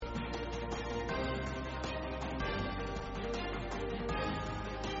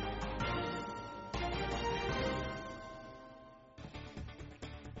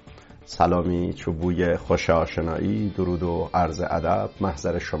سلامی چوبوی خوش آشنایی، درود و عرض ادب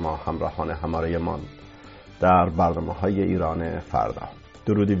محضر شما همراهان همراهمان در برنامه‌های ایران فردا.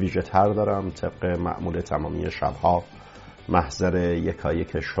 درودی ویژه تر دارم طبق معمول تمامی شبها محضر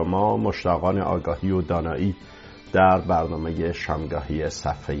یکایک شما مشتاقان آگاهی و دانایی در برنامه شمگاهی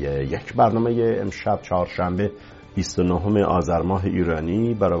صفحه 1. برنامه امشب چهارشنبه 29 آذر ماه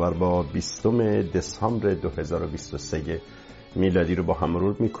ایرانی برابر با 20 دسامبر 2023 میلادی رو با هم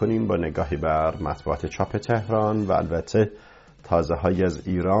مرور میکنیم با نگاهی بر مطبوعات چاپ تهران و البته تازه های از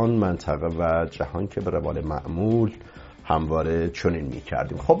ایران، منطقه و جهان که به روال معمول همواره چنین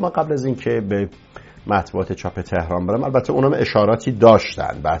میکردیم. خب ما قبل از اینکه به مطبوعات چاپ تهران برم، البته اونم اشاراتی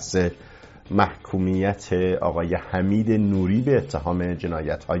داشتن، بحث محکومیت آقای حمید نوری به اتهام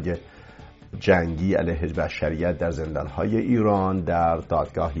جنایت‌های جنگی علیه بشریت در زندان‌های ایران در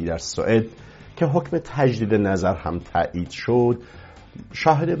دادگاهی در سوئد که حکم تجدید نظر هم تایید شد،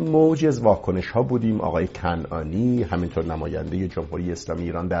 شاهد موج از واکنش‌ها بودیم. آقای کنعانی، همینطور نماینده جمهوری اسلامی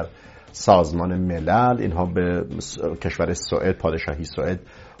ایران در سازمان ملل، اینها به کشور سوئد، پادشاهی سوئد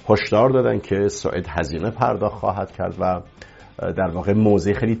هشدار دادن که سوئد هزینه پرداخت خواهد کرد و در واقع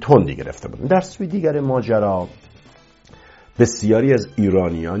موضع خیلی تندی گرفته بودن. در سوی دیگر ماجرا بسیاری از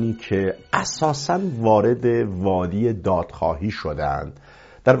ایرانیانی که اساساً وارد وادی دادخواهی شدند،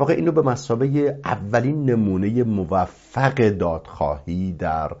 در واقع اینو به مثابه اولین نمونه موفق دادخواهی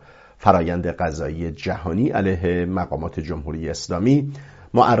در فرایند قضایی جهانی علیه مقامات جمهوری اسلامی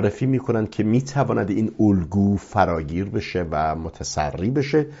معرفی میکنند که میتواند این الگو فراگیر بشه و متسری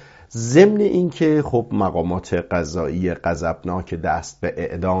بشه، ضمن اینکه خب مقامات قضایی غضبناک دست به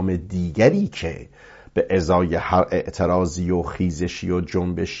اعدام دیگری که به ازای هر اعتراضی و خیزشی و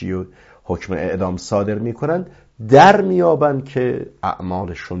جنبشی و حکم اعدام صادر میکنند، در میابند که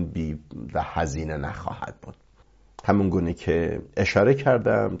اعمالشون بی و هزینه نخواهد بود. همون گونه که اشاره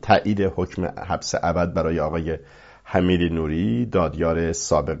کردم، تایید حکم حبس ابد برای آقای حمید نوری، دادیار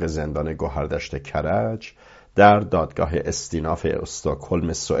سابق زندان گوهردشت کرج در دادگاه استیناف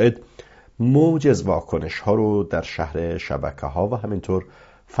استکهلم سوئد، موج از واکنش ها رو در شهر شبکه ها و همینطور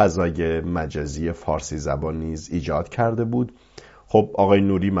فضای مجازی فارسی زبان نیز ایجاد کرده بود. خب آقای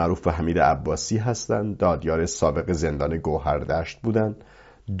نوری معروف به حمید عباسی هستند، دادیار سابق زندان گوهردشت بودند.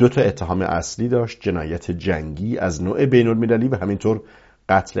 2 اتهام اصلی داشت: جنایت جنگی از نوع بین المللی و همینطور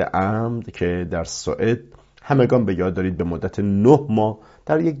قتل عمد که در سوئد همگان به یاد دارید به مدت 9 ماه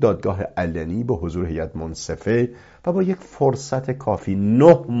در یک دادگاه علنی به حضور هیئت منصفه و با یک فرصت کافی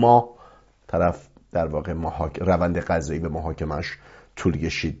 9 ماه طرف در واقع روند قضایی به محاکمش طول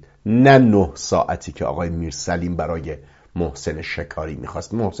کشید، نه 9 ساعتی که آقای میرسلیم برای محسن شکاری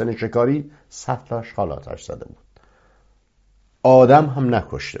میخواست. محسن شکاری سطلش خالاتش زده بود، آدم هم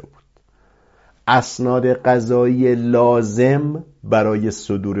نکشته بود، اسناد قضایی لازم برای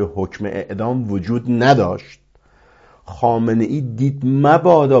صدور حکم اعدام وجود نداشت. خامنه ای دید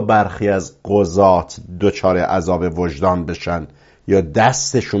مبادا برخی از قضات دچار عذاب وجدان بشن یا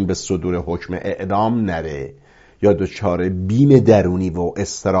دستشون به صدور حکم اعدام نره یا دچار بیم درونی و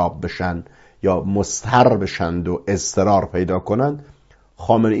اضطراب بشن یا مضطر بشند و اضطرار پیدا کنند.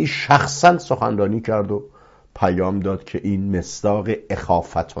 خامنه ای شخصا سخنرانی کرد و پیام داد که این مصداق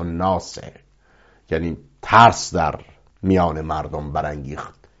اخافت الناسه، یعنی ترس در میان مردم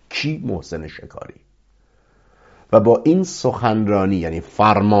برانگیخت. کی؟ محسن شکاری. و با این سخنرانی، یعنی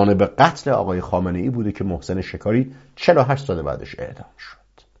فرمان به قتل آقای خامنه ای بوده که محسن شکاری 48 سال بعدش اعدام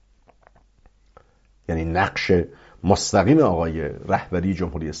شد. یعنی نقش مستقیم آقای رهبری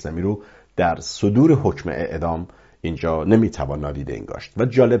جمهوری اسلامی رو در صدور حکم اعدام اینجا نمیتوان نادیده انگاشت. و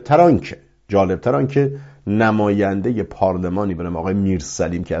جالبتر آنکه نماینده پارلمانی به نام آقای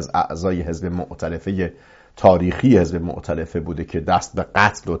میرسلیم که از اعضای حزب مؤتلفه تاریخی حزب مؤتلفه بوده که دست به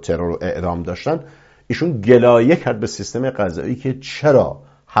قتل و ترور و اعدام داشتن، ایشون گلایه کرد به سیستم قضایی که چرا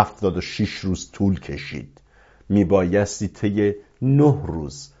 76 روز طول کشید، میبایستی طی 9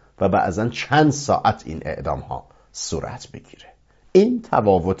 روز و بعضا چند ساعت این اعدام ها صورت بگیره. این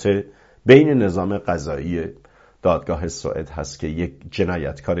تفاوت بین نظام قضایی دادگاه سوئد هست که یک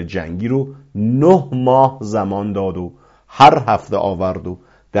جنایتکار جنگی رو 9 ماه زمان داد و هر هفته آورد و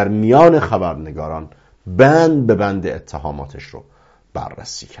در میان خبرنگاران بند به بند اتهاماتش رو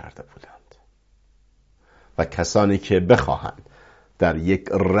بررسی کرده بودند. و کسانی که بخواهند در یک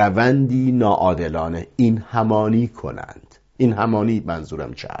روندی ناعادلانه این همانی کنند، این همانی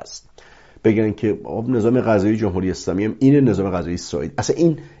منظورم چه است؟ بگن که نظام قضایی جمهوری اسلامی هم اینه، نظام قضایی سوئد،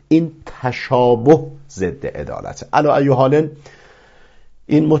 اصلا این تشابه ضد عدالته. علی ای حال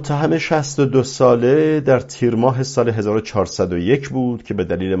این متهم 62 ساله در تیر ماه سال 1401 بود که به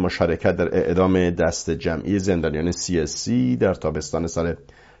دلیل مشارکت در اعدام دست جمعی زندانیان سیاسی در تابستان سال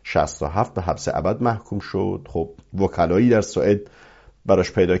 67 به حبس ابد محکوم شد. خب وکلایی در سوئد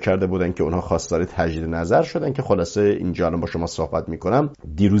براش پیدا کرده بودن که اونها خواستار تجدید نظر شدن که خلاصه اینجا الان با شما صحبت میکنم.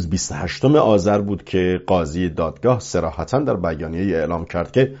 دیروز 28 آذر بود که قاضی دادگاه صراحتاً در بیانیه اعلام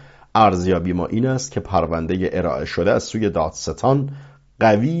کرد که ارزیابی ما این است که پرونده ارائه شده از سوی دادستان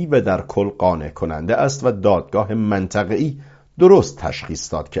قوی و در کل قانع کننده است و دادگاه منطقه‌ای درست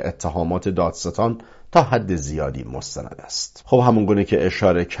تشخیص داد که اتهامات دادستان تا حد زیادی مستند است. خب همونگونه که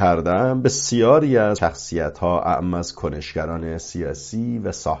اشاره کردم بسیاری از شخصیت‌ها اعم از کنشگران سیاسی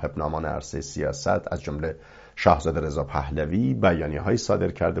و صاحب نامان عرصه سیاست از جمله شاهزاده رضا پهلوی بیانیه‌هایی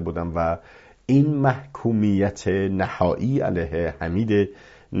صادر کرده بودند و این محکومیت نهایی علیه حمید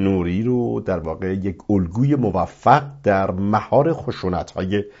نوری رو در واقع یک الگوی موفق در مهار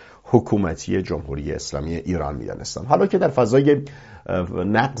خشونت‌های حکومتی جمهوری اسلامی ایران می‌دانستند. حالا که در فضای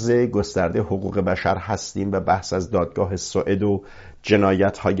نقض گسترده حقوق بشر هستیم و بحث از دادگاه سوئد و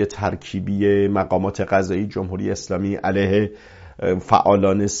جنایت‌های ترکیبی مقامات قضایی جمهوری اسلامی علیه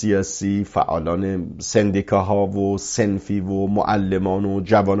فعالان سیاسی، فعالان سندیکاها و صنفی و معلمان و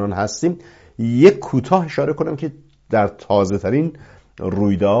جوانان هستیم، یک کوتاه اشاره کنم که در تازه‌ترین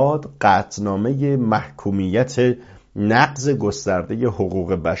رویداد قطعنامه محکومیت نقض گسترده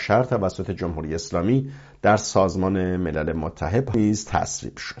حقوق بشر توسط جمهوری اسلامی در سازمان ملل متحد نیز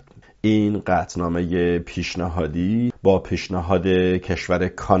تصویب شد. این قطعنامه پیشنهادی با پیشنهاد کشور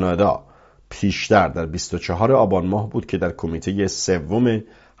کانادا پیشتر در 24 آبان ماه بود که در کمیته سوم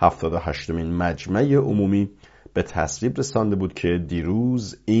 78مین مجمع عمومی به تصویب رسانده بود که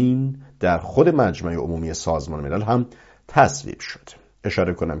دیروز این در خود مجمع عمومی سازمان ملل هم تصویب شد.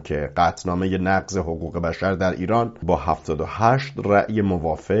 اشاره کنم که قطعنامه نقض حقوق بشر در ایران با 78 رأی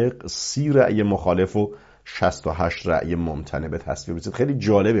موافق، 30 رأی مخالف و 68 رأی ممتنع به تصویب رسید. خیلی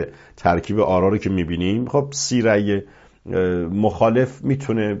جالبه ترکیب آرا رو که می‌بینیم. خب 30 رأی مخالف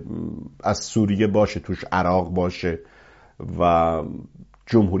میتونه از سوریه باشه، توش عراق باشه و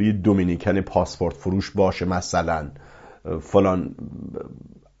جمهوری دومینیکن پاسپورت فروش باشه، مثلا فلان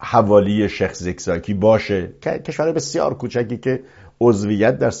حوالی شیخ زیگزاگی باشه، کشور بسیار کوچکی که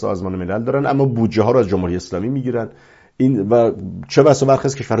عضویت در سازمان ملل دارن اما بودجه ها رو از جمهوری اسلامی میگیرن این و چه بسا برخی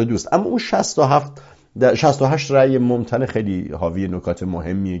از کشورهای دوست. اما اون 68 رأی ممتنع خیلی حاوی نکات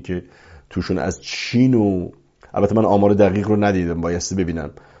مهمیه که توشون از چین و البته من آمار دقیق رو ندیدم، بایستی ببینم،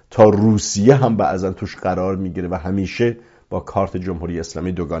 تا روسیه هم بعضا توش قرار میگیره و همیشه با کارت جمهوری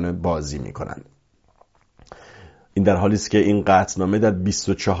اسلامی دوگانه بازی میکنن. این در حالی است که این قطعنامه در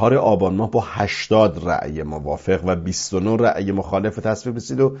 24 آبان ماه با 80 رأی موافق و 29 رأی مخالف تصویب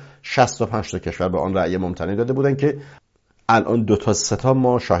رسید و 65 تا کشور به آن رأی ممتنع داده بودند که الان 2 تا 3 تا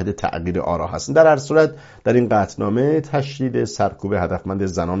ما شاهد تغییر آرا هستیم. در هر صورت در این قطعنامه تشدید سرکوب هدفمند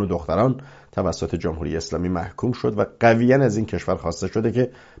زنان و دختران توسط جمهوری اسلامی محکوم شد و قویاً از این کشور خواسته شده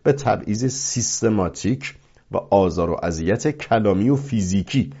که به تبعیض سیستماتیک و آزار و اذیت کلامی و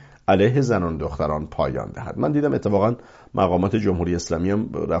فیزیکی علیه زنان و دختران پایان دهد. من دیدم اتفاقا مقامات جمهوری اسلامی هم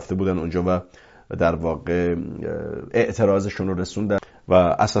رفته بودن اونجا و در واقع اعتراضشون رو رسوندن و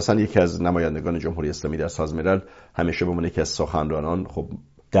اساسا یکی از نمایندگان جمهوری اسلامی در سازمان ملل همیشه به عنوان یکی از سخنرانان خب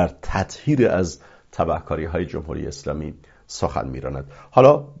در تطهیر از تبهکاری‌های جمهوری اسلامی سخن می‌راند.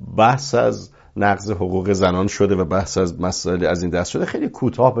 حالا بحث از نقض حقوق زنان شده و بحث از مسائل از این دست شده. خیلی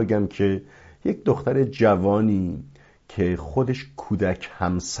کوتاه بگم که یک دختر جوانی که خودش کودک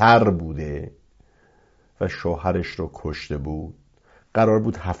همسر بوده و شوهرش رو کشته بود، قرار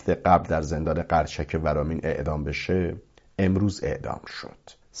بود هفته قبل در زندان قرچک ورامین اعدام بشه، امروز اعدام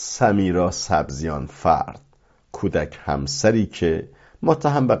شد. سمیرا سبزیان فرد، کودک همسری که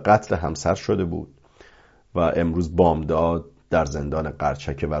متهم به قتل همسر شده بود و امروز بامداد در زندان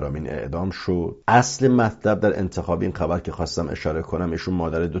قرچک ورامین اعدام شد. اصل مطلب در انتخاب این خبر که خواستم اشاره کنم، ایشون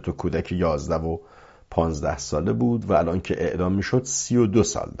مادر 2 تا کودک 11 و 15 ساله بود و الان که اعدام میشد 32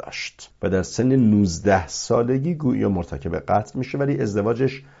 سال داشت و در سن 19 سالگی گویا مرتکب قتل میشه، ولی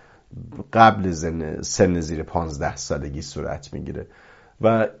ازدواجش قبل سن زیر 15 سالگی صورت میگیره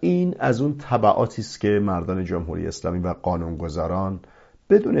و این از اون تبعاتی است که مردان جمهوری اسلامی و قانونگذاران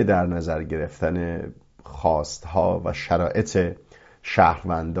بدون در نظر گرفتن خواستها و شرایط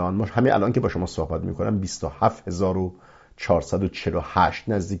شهروندان، همین الان که با شما صحبت میکنم 27448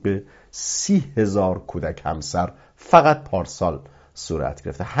 نزدیک به 30,000 کودک همسر فقط پارسال صورت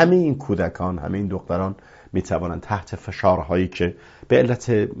گرفته. همه این کودکان، همه این دختران میتوانند تحت فشارهایی که به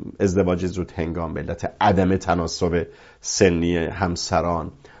علت ازدواج زود هنگام، به علت عدم تناسب سنی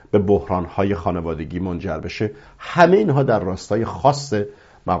همسران، به بحرانهای خانوادگی منجر بشه، همه اینها در راستای خاص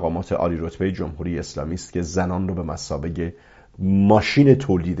مقامات عالی رتبه جمهوری اسلامی است که زنان رو به مثابه ماشین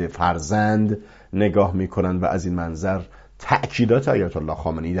تولید فرزند نگاه میکنند و از این منظر تأکیدات آیت الله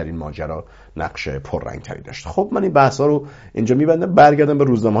خامنه‌ای در این ماجرا نقش پررنگتری داشت. خب من این بحثا رو اینجا میبندم، برگردم به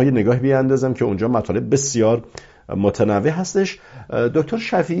روزنامه‌های نگاه بیاندازم که اونجا مطالب بسیار متنوع هستش. دکتر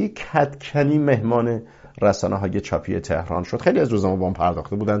شفیعی کدکنی مهمان رسانه‌های چاپی تهران شد. خیلی از روزنامه‌ها با هم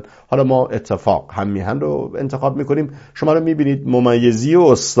پرداخته بودن. حالا ما اتفاق هم میهن رو انتخاب میکنیم. شما رو میبینید ممیزی و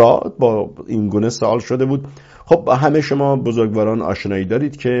استاد با این گونه سوال شده بود. خب همه شما بزرگواران آشنایی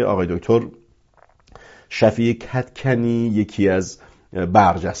دارید که آقای دکتر شفیعی کدکنی یکی از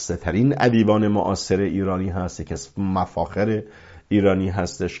برجسته ترین ادیبان معاصر ایرانی هست، یکی از مفاخر ایرانی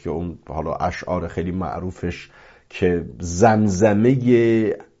هستش که اون حالا اشعار خیلی معروفش که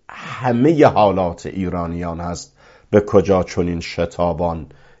زمزمه همه حالات ایرانیان هست، به کجا چنین شتابان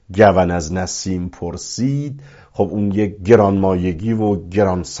گون از نسیم پرسید. خب اون یک گرانمایگی و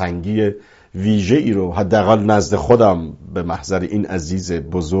گرانسنگی ویژه ای رو حداقل نزد خودم به محضر این عزیز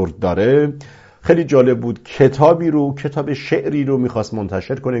بزرگ داره. خیلی جالب بود، کتاب شعری رو میخواست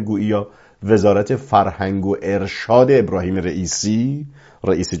منتشر کنه، گویا وزارت فرهنگ و ارشاد ابراهیم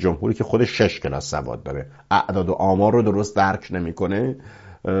رئیس جمهوری که خودش 6 کلاس سواد داره، اعداد و آمار رو درست درک نمیکنه،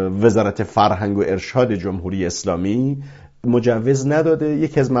 وزارت فرهنگ و ارشاد جمهوری اسلامی مجوز نداده.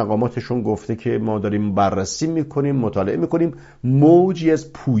 یکی از مقاماتشون گفته که ما داریم بررسی میکنیم، مطالعه میکنیم. موجی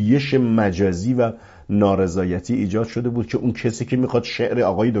از پویش مجازی و نارضایتی ایجاد شده بود که اون کسی که میخواد شعر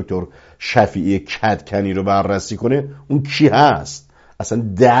آقای دکتر شفیعی کدکنی رو بررسی کنه اون کی هست؟ اصلا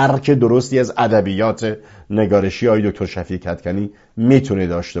درک درستی از ادبیات نگارشی آقای دکتر شفیعی کدکنی میتونه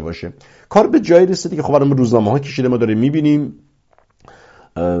داشته باشه. کار به جایی رسیده که خب الان روزنامه‌ها کشیده، ما داریم میبینیم.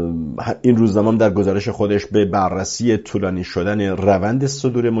 این روزنامه هم در گزارش خودش به بررسی طولانی شدن روند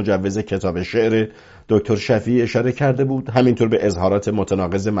صدور مجوز کتاب شعر دکتر شفیعی اشاره کرده بود، همینطور به اظهارات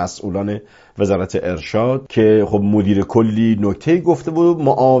متناقض مسئولان وزارت ارشاد که خب مدیر کلی نکته گفته بود.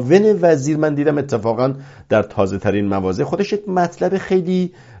 معاون وزیر من دیدم اتفاقا در تازه ترین مواضع خودش یک مطلب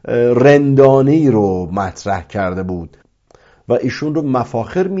خیلی رندانه‌ای رو مطرح کرده بود و ایشون رو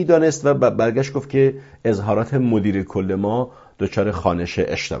مفاخر میدانست و برگشت گفت که اظهارات مدیر کل ما دچار خوانش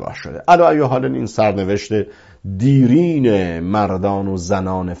اشتباه شده. علی ای حال این سرنوشت دیرین مردان و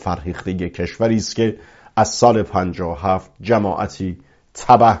زنان فرهیخته کشوری است که از سال 57 جماعتی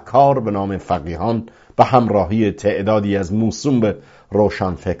تبهکار به نام فقیهان به همراهی تعدادی از موسوم به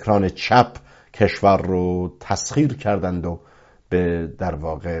روشنفکران چپ کشور رو تسخیر کردند و به در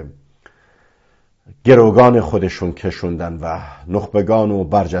واقع گروگان خودشون کشوندن و نخبگان و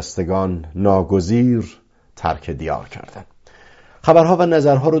برجستگان ناگزیر ترک دیار کردند. خبرها و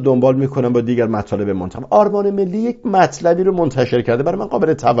نظرها رو دنبال میکنم با دیگر مطالب منتخب. آرمان ملی یک مطلبی رو منتشر کرده، برای من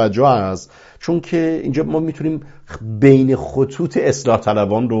قابل توجه است، چون که اینجا ما میتونیم بین خطوط اصلاح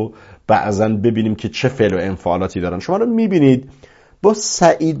طلبان رو بعضا ببینیم که چه فعل و انفعالاتی دارن. شما رو میبینید با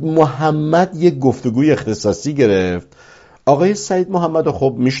سعید محمد یک گفتگوی اختصاصی گرفت. آقای سعید محمد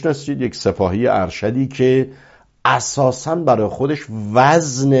خب میشناسید، یک سپاهی ارشدی که اساساً برای خودش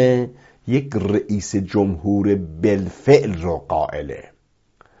وزن یک رئیس جمهور بالفعل رو قائله.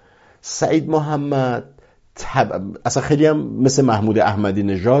 سعید محمد اصلا خیلی هم مثل محمود احمدی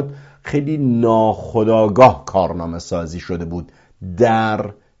نژاد خیلی ناخودآگاه کارنامه سازی شده بود در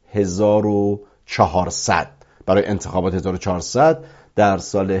 1400 برای انتخابات 1400 در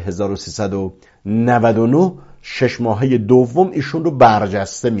سال 1399 6 ماهه دوم ایشون رو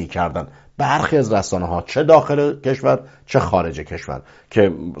برجسته می‌کردن برخی از رسانه‌ها، چه داخل کشور چه خارج کشور،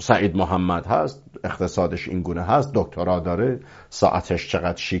 که سعید محمد هست، اقتصادش این گونه هست، دکترا داره، ساعتش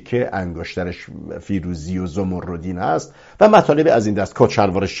چقدر شیکه، انگشترش فیروزی و زمردین هست و مطالب از این دست،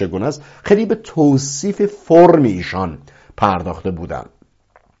 کچلوارش چگونه است. خیلی به توصیف فرم ایشان پرداخته بودن.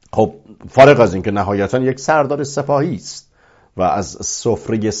 خب فارغ از این که نهایتاً یک سردار سپاهی است و از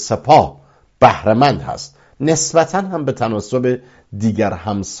سفره سپاه بهره‌مند هست، نسبتاً هم به تناسب دیگر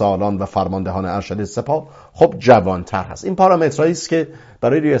همسالان و فرماندهان ارشد سپاه خب جوانتر هست. این پارامترهایی است که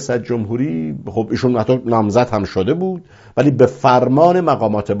برای ریاست جمهوری خب ایشون حتی نامزد هم شده بود، ولی به فرمان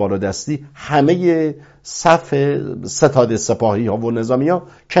مقامات بالادستی همه صف ستاد سپاهی ها و نظامی ها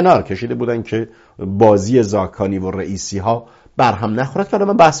کنار کشیده بودن که بازی زاکانی و رئیسی ها برهم نخورد، که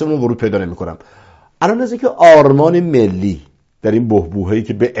من بحث اون رو ورود پیدا نمی‌کنم. الان از اینکه آرمان ملی در این بحبوحه‌ای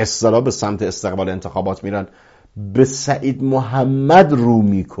که به اصطلاح به سمت استقبال انتخابات میرن به سعید محمد رو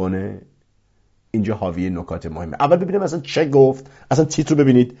میکنه، اینجا حاوی نکات مهمه. اول ببینیم اصلا چه گفت. اصلا تیتر رو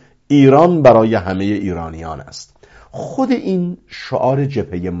ببینید، ایران برای همه ایرانیان است. خود این شعار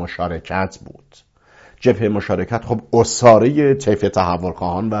جبهه مشارکت بود. جبهه مشارکت خب اساره طیف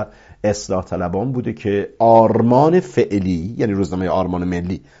تحولخواهان و اصلاح طلبان بوده که آرمان فعلی، یعنی روزنامه آرمان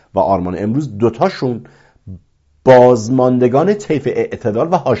ملی و آرمان امروز، دوتاشون بازماندگان طیف اعتدال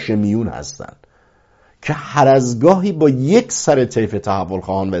و هاشمیون هستند که هر از گاهی با یک سر طیف تحول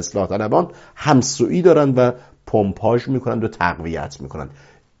خواهان و اصلاح طلبان همسویی دارن و پمپاژ میکنند و تقویت میکنند.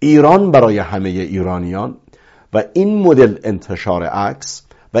 ایران برای همه ایرانیان و این مدل انتشار عکس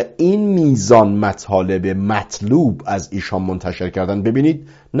و این میزان مطالب مطلوب از ایشان منتشر کردن، ببینید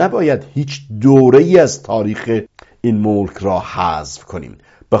نباید هیچ دوره‌ای از تاریخ این ملک را حذف کنیم.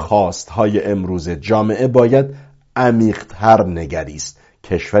 به خواستهای امروز جامعه باید عمیق‌تر نگریست.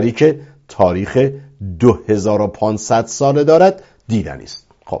 کشوری که تاریخ 2500 ساله دارد دیدنی است.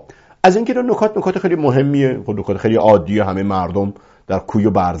 خب از اینکه نکات خیلی مهمیه، نکات خیلی عادیه، همه مردم در کوی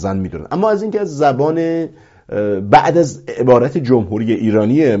و برزن میدونن. اما از اینکه از زبان بعد از عبارت جمهوری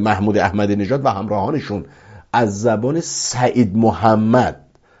ایرانی محمود احمدی نژاد و همراهانشون، از زبان سعید محمد،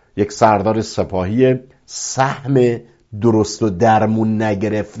 یک سردار سپاهی سهم درست و درمون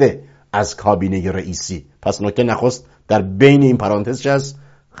نگرفته از کابینه رئیسی، پس نکته نخست در بین این پرانتز هست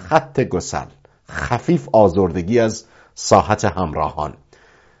خط گسل، خفیف آزردگی از ساحت همراهان.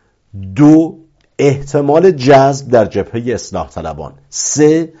 2. احتمال جذب در جبهه اصلاح طلبان.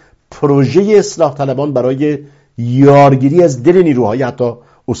 3. پروژه اصلاح طلبان برای یارگیری از دل نیروهای حتی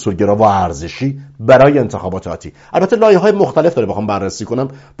اصولگرا و ارزشی برای انتخابات آتی. البته لایه‌های مختلف داره بخوام بررسی کنم.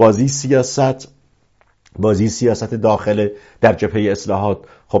 بازی سیاست داخل در جبهه اصلاحات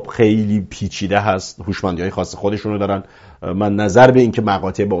خب خیلی پیچیده هست، هوشمندی‌های خاص خودشونو دارن. من نظر به این که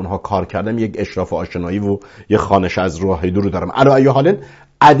مقاطع با اونها کار کردم یک اشراف آشنایی و یک خوانش از راه دور رو دارم. علی ای حال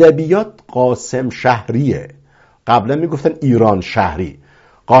ادبیات قاسم شهریه. قبلا میگفتن ایران شهری.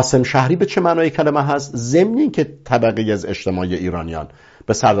 قاسم شهری به چه معنای کلمه هست؟ ضمن این که طبقه از اجتماعی ایرانیان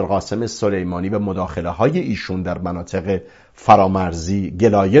به سردار قاسم سلیمانی و مداخله های ایشون در مناطق فرامرزی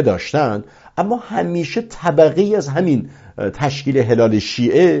گلایه داشتن، اما همیشه طبقه از همین تشکیل هلال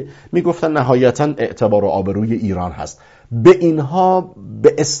شیعه میگفتن نهایتاً اعتبار و آبروی ایران هست. به اینها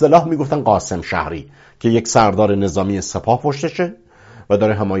به اصطلاح میگفتن قاسم شهری که یک سردار نظامی سپاه پشتشه و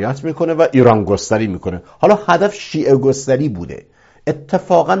داره حمایت میکنه و ایران گستری میکنه. حالا هدف شیعه گستری بوده،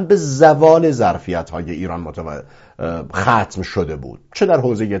 اتفاقاً به زوال ظرفیت‌های ایران ختم شده بود، چه در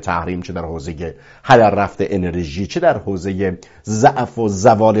حوزه تحریم، چه در حوزه هدر رفت انرژی، چه در حوزه ضعف و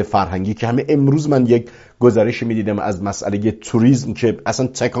زوال فرهنگی که همه امروز من یک گزارش می‌دیدم از مسئله توریسم که اصلا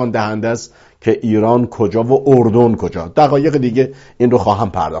تکان دهنده است که ایران کجا و اردن کجا. دقایق دیگه این رو خواهم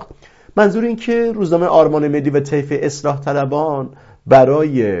پرداخت. منظور این که روزنامه آرمان ملی و طیف اصلاح طلبان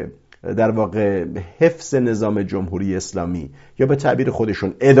برای در واقع حفظ نظام جمهوری اسلامی یا به تعبیر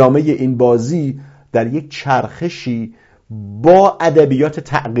خودشون ادامه این بازی در یک چرخشی با ادبیات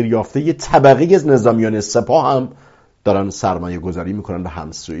تغییر یافته طبقه از نظامیان سپاه هم دارن سرمایه گذاری میکنن و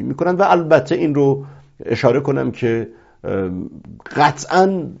همسویی میکنن. و البته این رو اشاره کنم که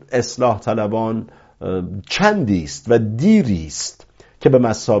قطعاً اصلاح طلبان چندیست و دیریست که به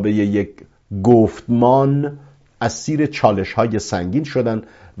مثابه یک گفتمان اسیر چالش‌های سنگین شدن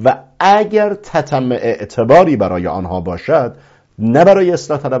و اگر تتم اعتباری برای آنها باشد، نه برای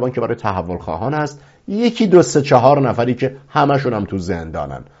اصلاح طلبان که برای تحول خواهان هست، 1 2 3 4 نفری که همشون هم تو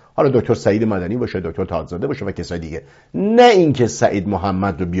زندانن، حالا دکتر سعید مدنی باشه، دکتر تاج‌زاده باشه و کسای دیگه، نه اینکه سعید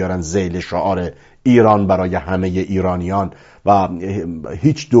محمد رو بیارن ذیل شعار ایران برای همه ایرانیان و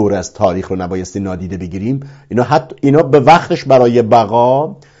هیچ دور از تاریخ رو نبایستی نادیده بگیریم. اینا به وقتش برای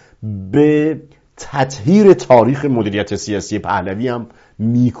بقا به تطهیر تاریخ مدیریت سیاسی پهلوی هم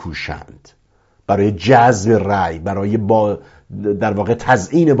میکوشند، برای جذب رأی، برای در واقع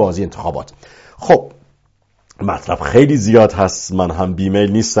تزیین بازی انتخابات. خب مطلب خیلی زیاد هست، من هم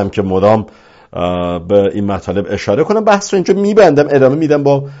بیمیل نیستم که مدام به این مطالب اشاره کنم. بحث رو اینجا میبندم، ادامه میدم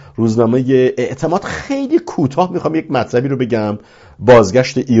با روزنامه اعتماد. خیلی کوتاه میخوام یک مطلبی رو بگم.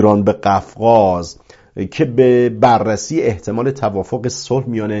 بازگشت ایران به قفقاز که به بررسی احتمال توافق صلح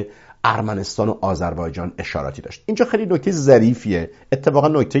میان ارمنستان و آذربایجان اشاراتی داشت. اینجا خیلی نکته ظریفیه، اتفاقا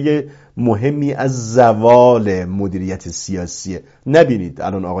نکته مهمی از زوال مدیریت سیاسیه. نبینید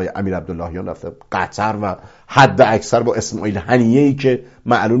الان آقای امیر عبداللهیان رفته قطر و حد اکثر با اسماعیل هنیه‌ای که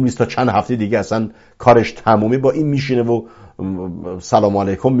معلوم نیست تا چند هفته دیگه اصلا کارش تمومه با این میشینه و سلام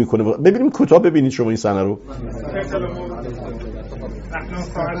علیکم میکنه. ببینیم کوتاه ببینید شما این صحنه رو. نحن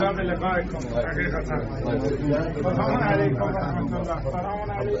سعداء بلقائكم حقيقة. سلام عليكم ورحمة الله.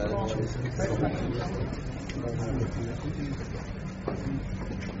 سلام عليكم.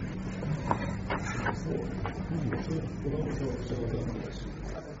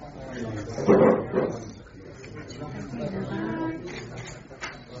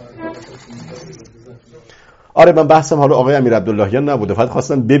 آره من بحثم حالا آقای امیر عبداللهیان نبوده، فقط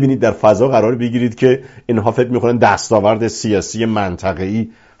خواستم ببینید در فضا قرار بگیرید که اینها فکر میکنن دستاورد سیاسی منطقه‌ای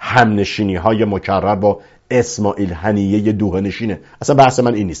همنشینی‌های مکرر با اسماعیل هنیه دوغه‌نشینه. اصلا بحث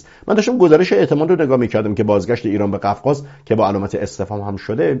من این نیست. من داشتم گزارش اعتماد رو نگاه می‌کردم که بازگشت ایران به قفقاز که با علامت استفهام هم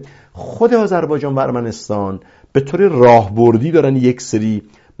شده، خود آذربایجان و ارمنستان به طور راهبردی دارن یک سری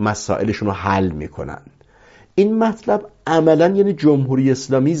مسائلشون رو حل میکنن. این مطلب عملاً یعنی جمهوری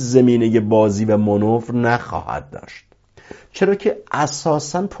اسلامی زمینه بازی و مانور نخواهد داشت، چرا که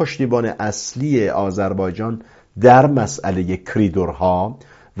اساساً پشتیبان اصلی آذربایجان در مسئله کریدورها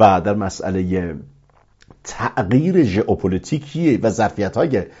و در مسئله تغییر ژئوپلیتیکی و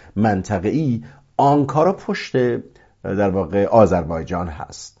ظرفیت‌های منطقه‌ای آنکارا پشت در واقع آذربایجان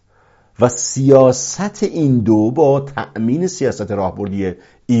هست و سیاست این دو با تأمین سیاست راهبردی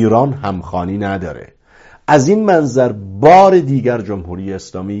ایران همخوانی نداره. از این منظر بار دیگر جمهوری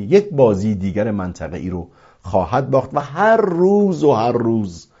اسلامی یک بازی دیگر منطقه‌ای رو خواهد باخت و هر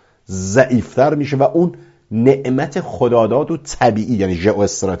روز ضعیفتر میشه و اون نعمت خداداد و طبیعی یعنی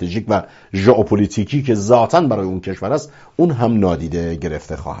ژئواستراتژیک و ژئوپلیتیکی که ذاتاً برای اون کشور است اون هم نادیده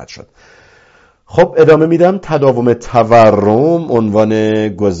گرفته خواهد شد. خب ادامه میدم. تداوم تورم عنوان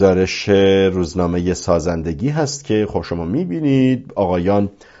گزارش روزنامه سازندگی هست که خب شما میبینید آقایان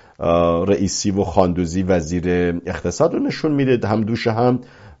رئیسی و خاندوزی وزیر اقتصاد رو نشون میده هم دوش هم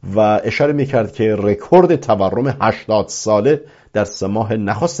و اشاره میکرد که رکورد تورم 80 ساله در 3 ماه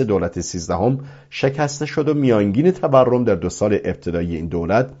نخست دولت 13 شکسته شد و میانگین تورم در 2 سال ابتدایی این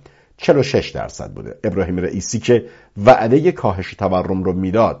دولت 46% بوده. ابراهیم رئیسی که وعده کاهش تورم رو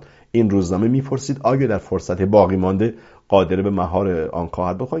میداد این روزنامه میپرسید آیا در فرصت باقی مانده قادر به مهار آن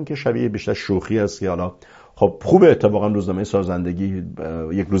خواهد بخواهد که شبیه بیشتر شوخی است که حالا خب خوبه اتفاقا روزنامه سازندگی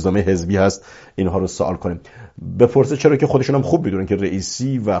یک روزنامه حزبی هست اینها رو سوال کنیم بپرسه، چرا که خودشون هم خوب میدونن که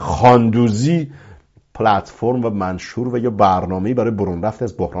رئیسی و خاندوزی پلتفرم و منشور و یا برنامه‌ای برای برون رفت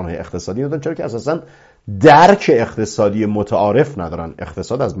از بحران‌های اقتصادی ندارن، چرا که اساساً درک اقتصادی متعارف ندارن.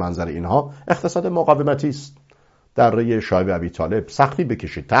 اقتصاد از منظر اینها اقتصاد مقاومتی است. دره شایب ابی طالب سختی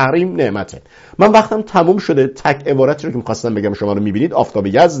بکشید، تحریم نعمته. من وقتم تموم شده. تک عبارتی رو که می‌خواستم بگم شما رو می‌بینید. آفتاب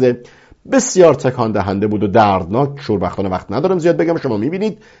یزد بسیار تکان دهنده بود و دردناک. شوربختانه وقت ندارم زیاد بگم. شما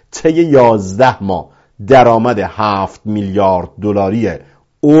می‌بینید طی 11 ماه درآمد 7 میلیارد دلاری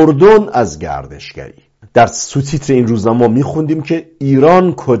اردن از گردشگری. در سوتیتر این روزنامه ما می‌خوندیم که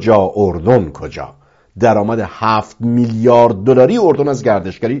ایران کجا اردن کجا. درآمد 7 میلیارد دلاری اردن از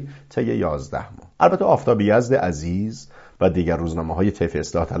گردشگری طی 11 ماه. البته آفتاب یزد عزیز و دیگر روزنامه‌های طیف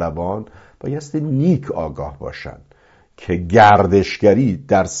اصلاح طلبان بایستی نیک آگاه باشند که گردشگری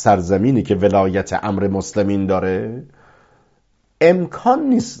در سرزمینی که ولایت امر مسلمین داره امکان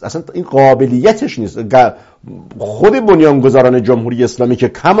نیست، اصلا این قابلیتش نیست. خود بنیانگذاران جمهوری اسلامی که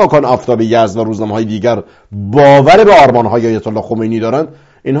کماکان آفتاب یزد و روزنامه‌های دیگر باور به آرمان‌های آیت الله خمینی دارن،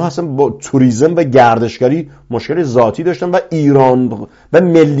 اینها اصلا با توریسم و گردشگری مشکل ذاتی داشتن و ایران و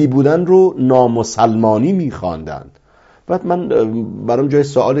ملی بودن رو نامسلمانی می‌خواندند. بعد من برام جای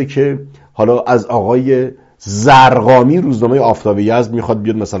سواله که حالا از آقای زرقامی روزنامه آفتاب یزد میخواد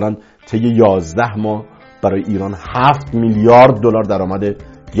بیاد مثلا طی 11 ماه برای ایران 7 میلیارد دلار درآمد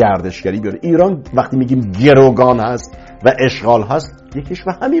گردشگری بیاره. ایران وقتی میگیم گروگان هست و اشغال هست یکیش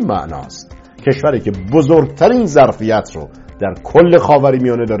به همین معناست. کشوری که بزرگترین ظرفیت رو در کل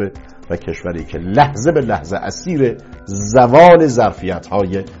خاورمیانه داره و کشوری که لحظه به لحظه اسیر زوال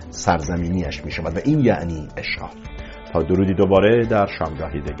ظرفیت‌های سرزمینیش میشود و این یعنی اشغال. تا درودی دوباره در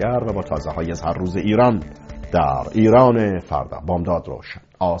شامگاهی دیگر و با تازه‌های از هر روز ایران در ایران فردا. بامداد روشن،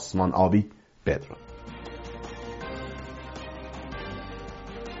 آسمان آبی. بدرود.